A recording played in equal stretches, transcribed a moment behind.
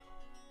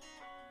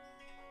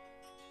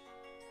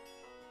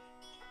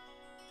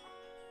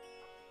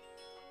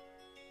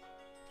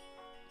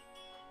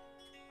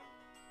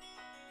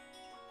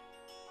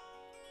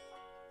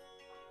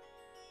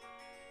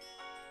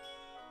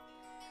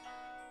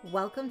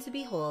Welcome to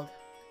Behold,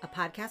 a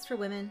podcast for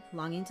women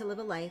longing to live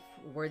a life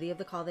worthy of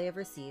the call they have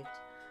received.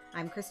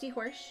 I'm Christy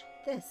Horsch.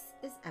 This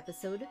is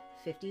episode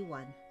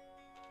 51.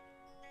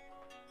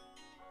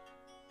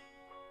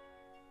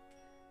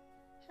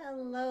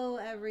 Hello,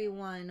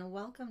 everyone.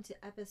 Welcome to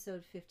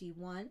episode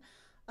 51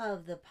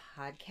 of the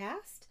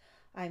podcast.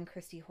 I'm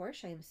Christy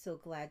Horsch. I am so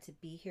glad to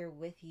be here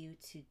with you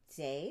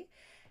today.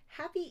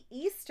 Happy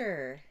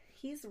Easter.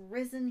 He's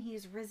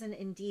risen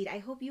indeed. I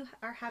hope you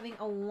are having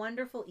a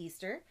wonderful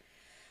Easter.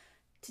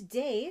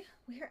 Today,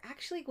 we are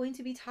actually going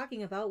to be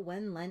talking about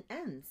when Lent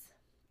ends.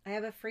 I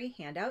have a free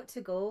handout to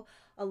go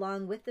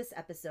along with this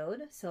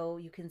episode, so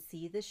you can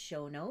see the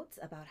show notes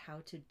about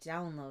how to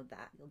download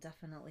that. You'll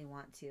definitely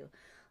want to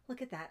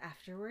look at that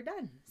after we're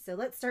done. So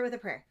let's start with a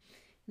prayer.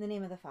 In the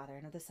name of the Father,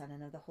 and of the Son,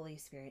 and of the Holy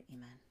Spirit,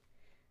 amen.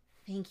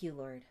 Thank you,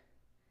 Lord.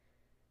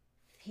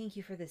 Thank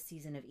you for this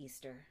season of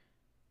Easter,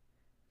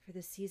 for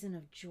this season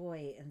of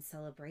joy and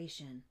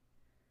celebration,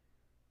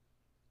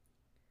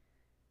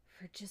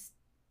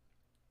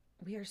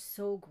 we are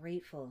so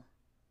grateful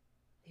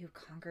that you've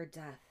conquered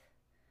death,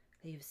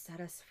 that you've set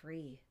us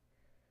free,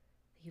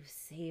 that you've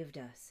saved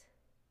us.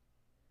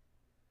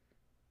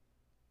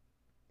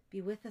 Be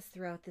with us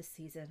throughout this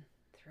season,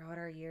 throughout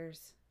our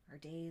years, our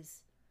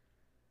days.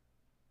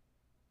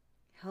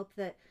 Help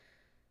that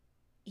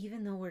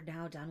even though we're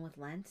now done with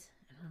Lent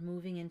and we're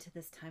moving into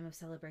this time of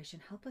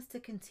celebration, help us to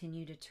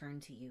continue to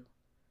turn to you,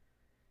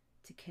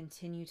 to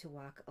continue to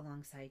walk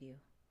alongside you,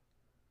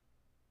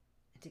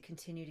 and to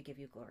continue to give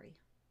you glory.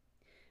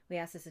 We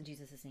ask this in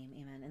Jesus' name,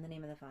 amen. In the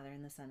name of the Father,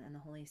 and the Son, and the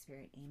Holy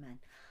Spirit, amen.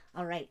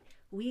 All right,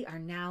 we are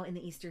now in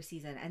the Easter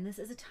season, and this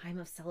is a time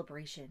of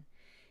celebration.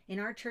 In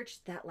our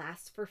church, that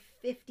lasts for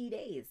 50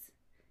 days.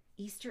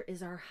 Easter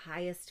is our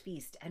highest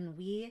feast, and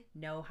we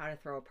know how to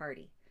throw a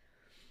party.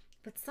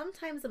 But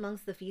sometimes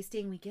amongst the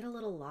feasting, we get a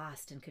little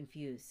lost and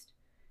confused.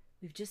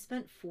 We've just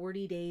spent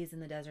 40 days in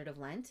the desert of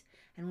Lent,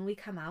 and when we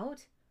come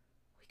out,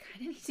 we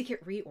kind of need to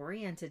get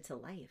reoriented to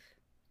life.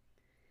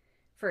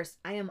 First,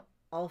 I am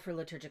all for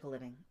liturgical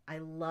living. I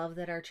love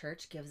that our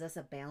church gives us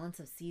a balance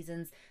of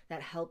seasons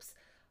that helps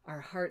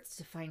our hearts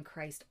to find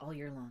Christ all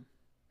year long.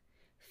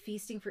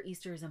 Feasting for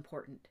Easter is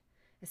important,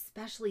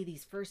 especially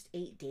these first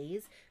 8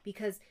 days,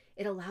 because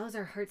it allows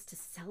our hearts to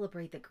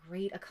celebrate the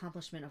great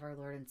accomplishment of our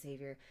Lord and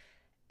Savior,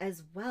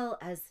 as well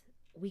as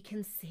we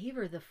can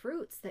savor the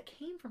fruits that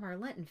came from our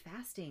Lenten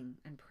fasting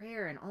and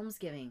prayer and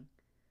almsgiving.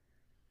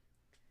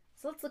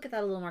 So let's look at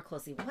that a little more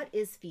closely. What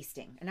is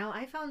feasting? Now,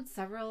 I found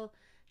several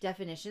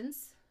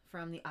definitions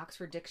from the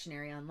Oxford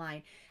Dictionary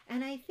online,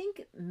 and I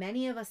think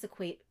many of us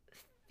equate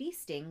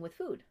feasting with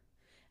food.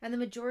 And the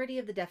majority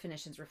of the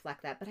definitions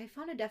reflect that, but I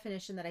found a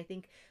definition that I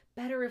think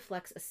better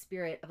reflects a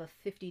spirit of a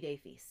 50-day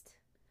feast.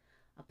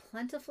 A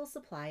plentiful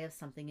supply of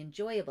something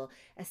enjoyable,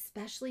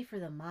 especially for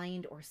the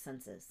mind or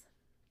senses.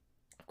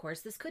 Of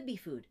course, this could be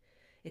food.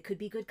 It could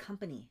be good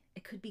company.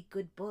 It could be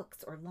good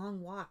books or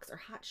long walks or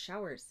hot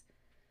showers.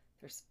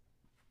 There's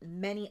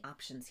many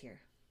options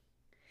here.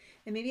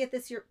 And maybe at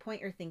this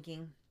point you're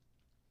thinking,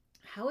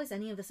 how is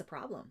any of this a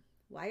problem?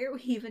 Why are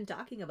we even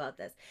talking about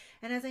this?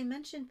 And as I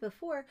mentioned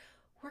before,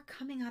 we're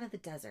coming out of the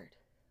desert.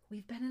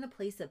 We've been in a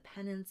place of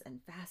penance and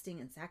fasting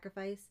and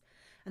sacrifice,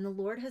 and the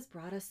Lord has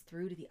brought us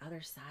through to the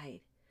other side.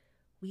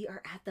 We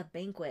are at the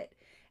banquet,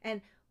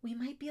 and we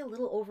might be a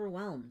little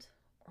overwhelmed,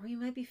 or we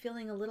might be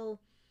feeling a little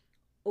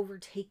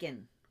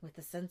overtaken with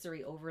the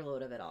sensory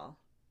overload of it all.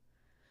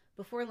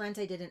 Before Lent,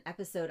 I did an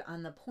episode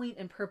on the point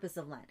and purpose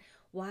of Lent,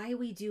 why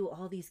we do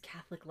all these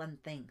Catholic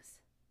Lent things.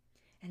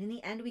 And in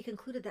the end, we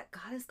concluded that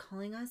God is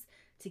calling us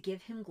to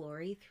give him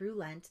glory through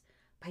Lent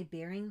by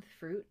bearing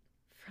fruit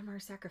from our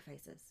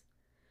sacrifices.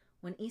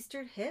 When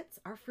Easter hits,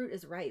 our fruit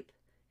is ripe.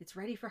 It's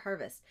ready for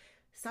harvest.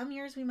 Some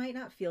years we might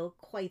not feel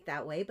quite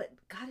that way, but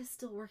God is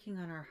still working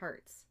on our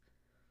hearts.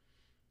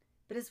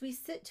 But as we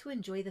sit to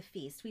enjoy the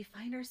feast, we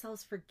find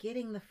ourselves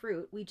forgetting the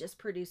fruit we just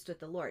produced with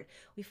the Lord.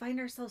 We find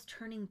ourselves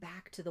turning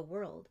back to the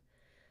world.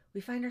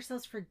 We find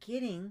ourselves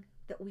forgetting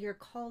that we are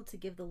called to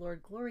give the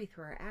Lord glory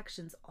through our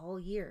actions all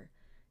year,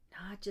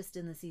 not just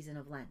in the season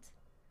of Lent.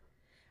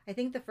 I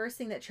think the first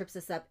thing that trips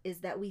us up is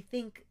that we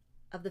think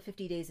of the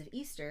 50 days of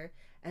Easter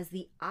as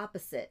the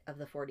opposite of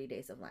the 40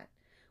 days of Lent.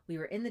 We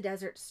were in the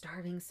desert,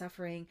 starving,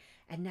 suffering,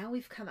 and now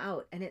we've come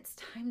out and it's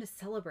time to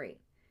celebrate.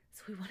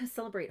 So we want to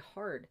celebrate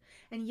hard.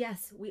 And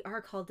yes, we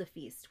are called to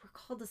feast. We're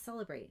called to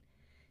celebrate.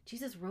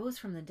 Jesus rose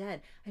from the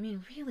dead. I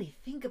mean, really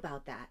think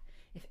about that.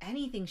 If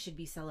anything should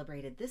be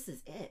celebrated, this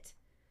is it.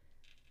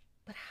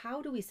 But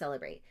how do we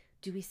celebrate?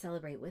 Do we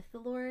celebrate with the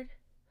Lord?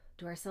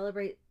 Do our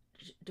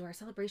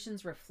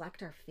celebrations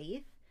reflect our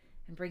faith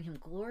and bring him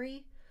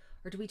glory?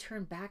 Or do we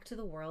turn back to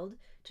the world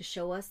to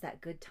show us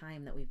that good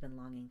time that we've been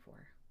longing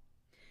for?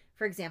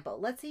 For example,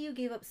 let's say you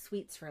gave up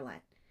sweets for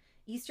Lent.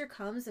 Easter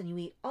comes and you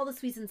eat all the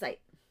sweets in sight.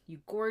 You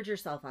gorge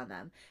yourself on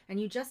them and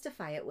you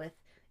justify it with,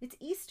 it's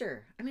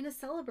Easter. I'm going to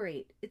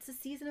celebrate. It's a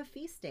season of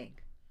feasting.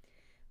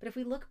 But if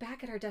we look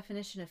back at our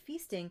definition of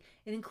feasting,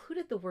 it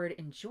included the word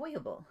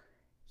enjoyable.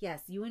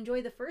 Yes, you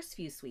enjoy the first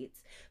few sweets,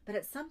 but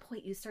at some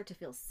point you start to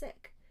feel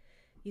sick.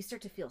 You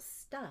start to feel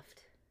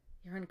stuffed.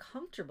 You're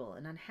uncomfortable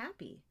and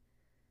unhappy.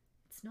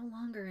 It's no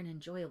longer an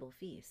enjoyable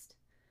feast.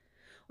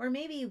 Or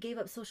maybe you gave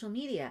up social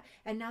media,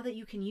 and now that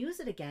you can use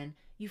it again,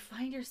 you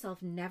find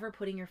yourself never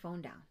putting your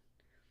phone down.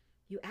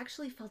 You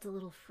actually felt a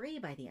little free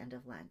by the end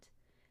of Lent.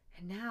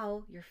 And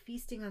now you're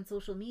feasting on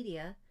social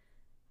media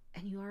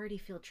and you already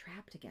feel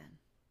trapped again.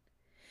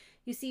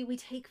 You see, we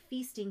take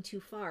feasting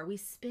too far. We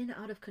spin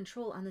out of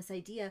control on this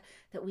idea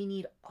that we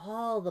need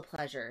all the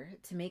pleasure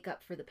to make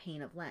up for the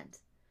pain of Lent.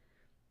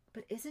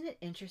 But isn't it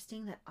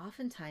interesting that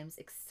oftentimes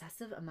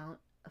excessive amount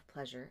of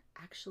pleasure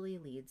actually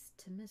leads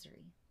to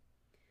misery?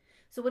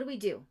 So what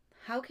do?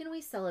 How can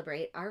we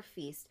celebrate our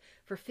feast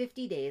for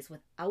 50 days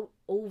without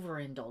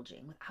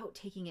overindulging, without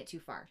taking it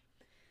too far?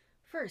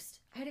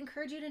 First, I'd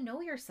encourage you to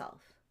know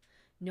yourself.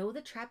 Know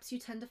the traps you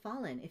tend to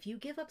fall in. If you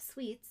give up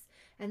sweets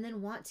and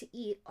then want to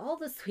eat all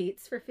the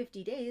sweets for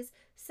 50 days,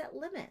 set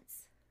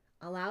limits.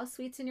 Allow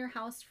sweets in your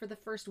house for the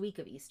first week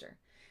of Easter.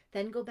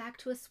 Then go back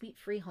to a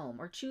sweet-free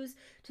home, or choose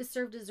to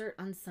serve dessert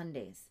on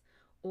Sundays,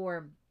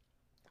 or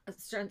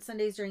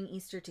Sundays during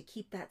Easter to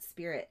keep that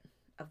spirit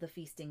of the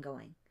feasting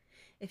going.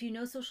 If you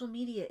know social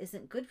media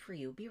isn't good for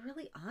you, be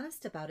really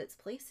honest about its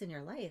place in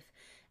your life,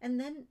 and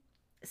then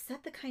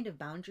set the kind of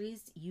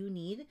boundaries you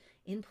need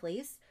in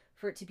place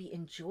for it to be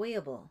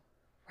enjoyable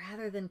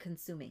rather than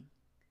consuming.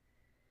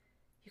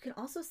 You can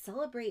also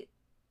celebrate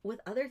with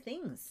other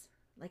things.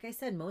 Like I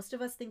said, most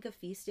of us think of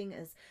feasting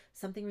as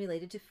something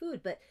related to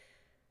food, but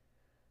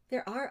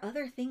there are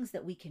other things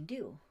that we can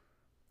do.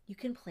 You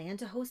can plan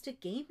to host a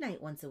game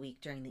night once a week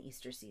during the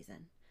Easter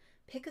season.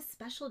 Pick a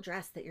special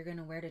dress that you're going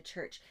to wear to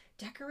church.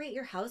 Decorate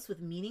your house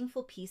with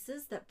meaningful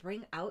pieces that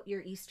bring out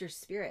your Easter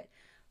spirit.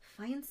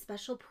 Find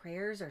special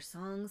prayers or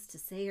songs to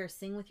say or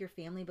sing with your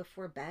family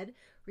before bed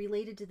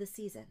related to the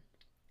season.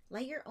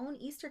 Light your own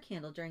Easter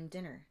candle during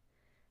dinner.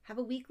 Have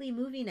a weekly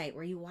movie night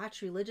where you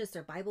watch religious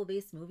or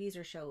Bible-based movies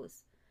or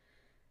shows.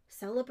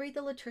 Celebrate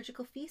the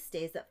liturgical feast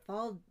days that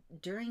fall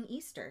during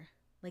Easter,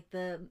 like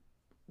the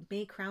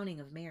May crowning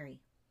of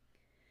Mary.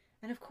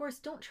 And of course,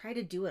 don't try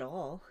to do it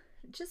all.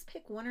 Just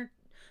pick one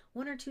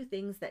or two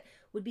things that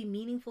would be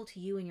meaningful to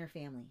you and your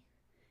family.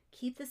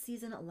 Keep the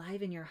season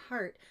alive in your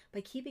heart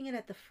by keeping it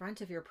at the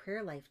front of your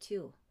prayer life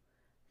too.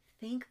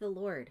 Thank the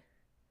Lord.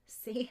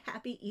 Say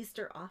Happy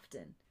Easter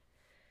often.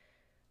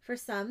 For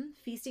some,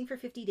 feasting for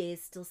 50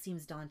 days still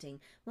seems daunting,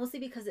 mostly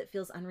because it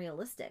feels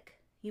unrealistic.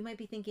 You might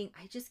be thinking,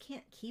 I just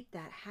can't keep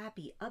that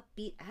happy,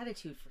 upbeat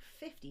attitude for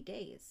 50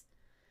 days.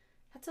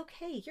 That's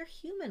okay. You're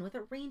human with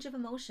a range of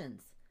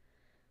emotions.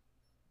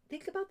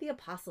 Think about the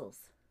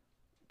apostles.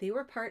 They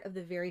were part of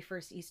the very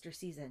first Easter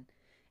season,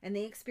 and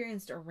they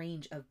experienced a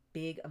range of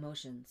big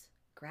emotions: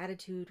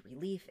 gratitude,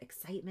 relief,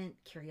 excitement,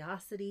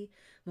 curiosity,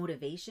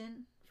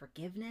 motivation,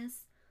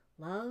 forgiveness,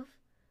 love.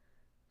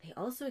 They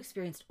also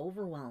experienced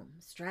overwhelm,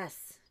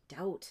 stress,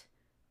 doubt,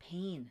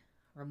 pain,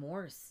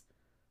 remorse,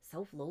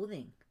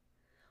 self-loathing.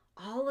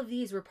 All of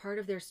these were part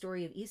of their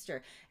story of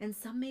Easter, and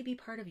some may be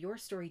part of your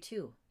story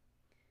too.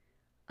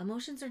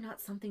 Emotions are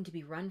not something to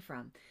be run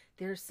from.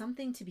 They're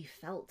something to be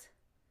felt.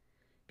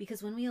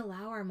 Because when we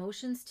allow our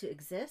emotions to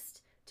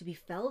exist, to be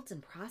felt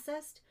and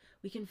processed,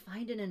 we can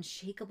find an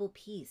unshakable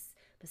peace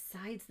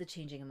besides the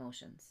changing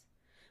emotions.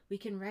 We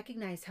can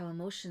recognize how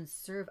emotions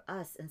serve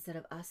us instead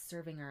of us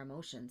serving our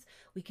emotions.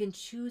 We can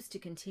choose to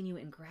continue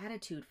in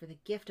gratitude for the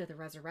gift of the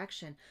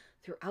resurrection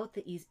throughout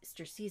the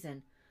Easter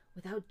season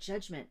without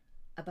judgment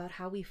about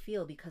how we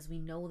feel, because we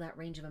know that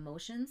range of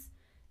emotions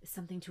is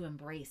something to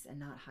embrace and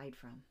not hide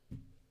from.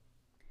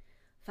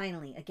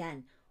 Finally,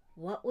 again,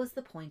 what was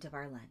the point of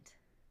our Lent?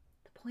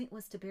 The point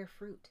was to bear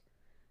fruit,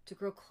 to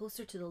grow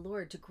closer to the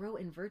Lord, to grow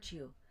in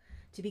virtue,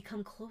 to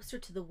become closer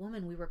to the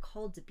woman we were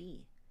called to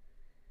be.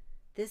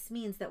 This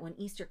means that when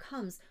Easter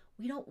comes,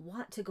 we don't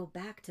want to go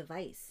back to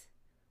vice.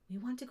 We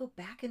want to go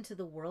back into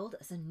the world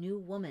as a new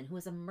woman who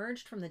has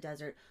emerged from the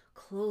desert,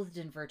 clothed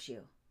in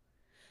virtue.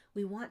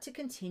 We want to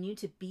continue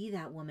to be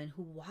that woman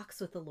who walks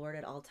with the Lord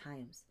at all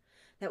times,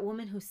 that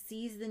woman who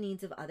sees the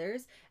needs of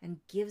others and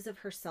gives of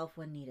herself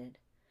when needed,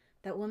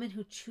 that woman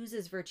who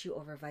chooses virtue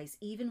over vice,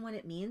 even when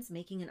it means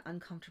making an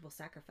uncomfortable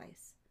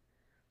sacrifice.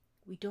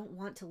 We don't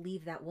want to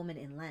leave that woman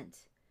in Lent.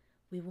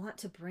 We want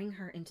to bring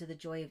her into the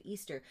joy of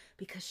Easter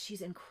because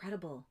she's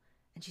incredible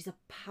and she's a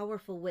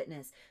powerful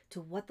witness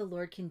to what the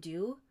Lord can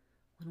do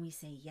when we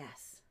say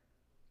yes.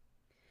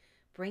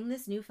 Bring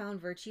this newfound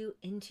virtue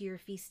into your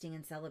feasting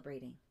and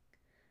celebrating.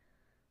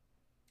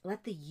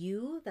 Let the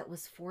you that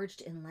was forged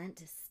in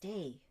Lent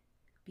stay,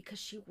 because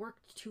she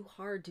worked too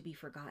hard to be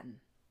forgotten.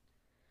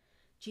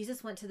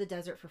 Jesus went to the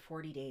desert for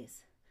 40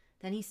 days.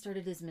 Then he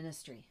started his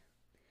ministry.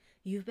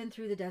 You've been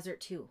through the desert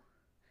too.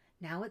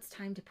 Now it's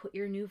time to put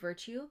your new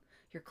virtue,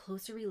 your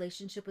closer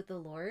relationship with the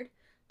Lord,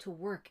 to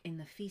work in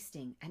the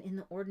feasting and in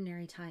the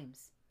ordinary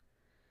times.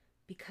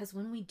 Because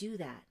when we do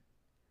that,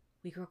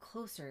 we grow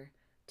closer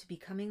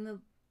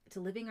to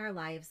living our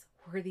lives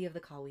worthy of the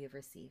call we have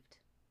received.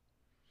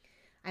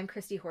 I'm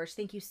Christy Horsch.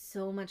 Thank you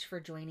so much for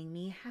joining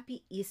me.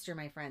 Happy Easter,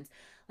 my friends.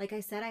 Like I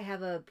said, I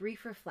have a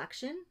brief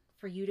reflection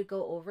for you to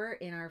go over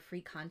in our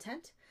free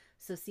content.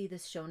 So see the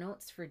show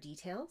notes for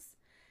details,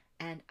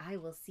 and I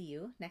will see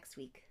you next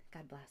week.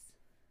 God bless.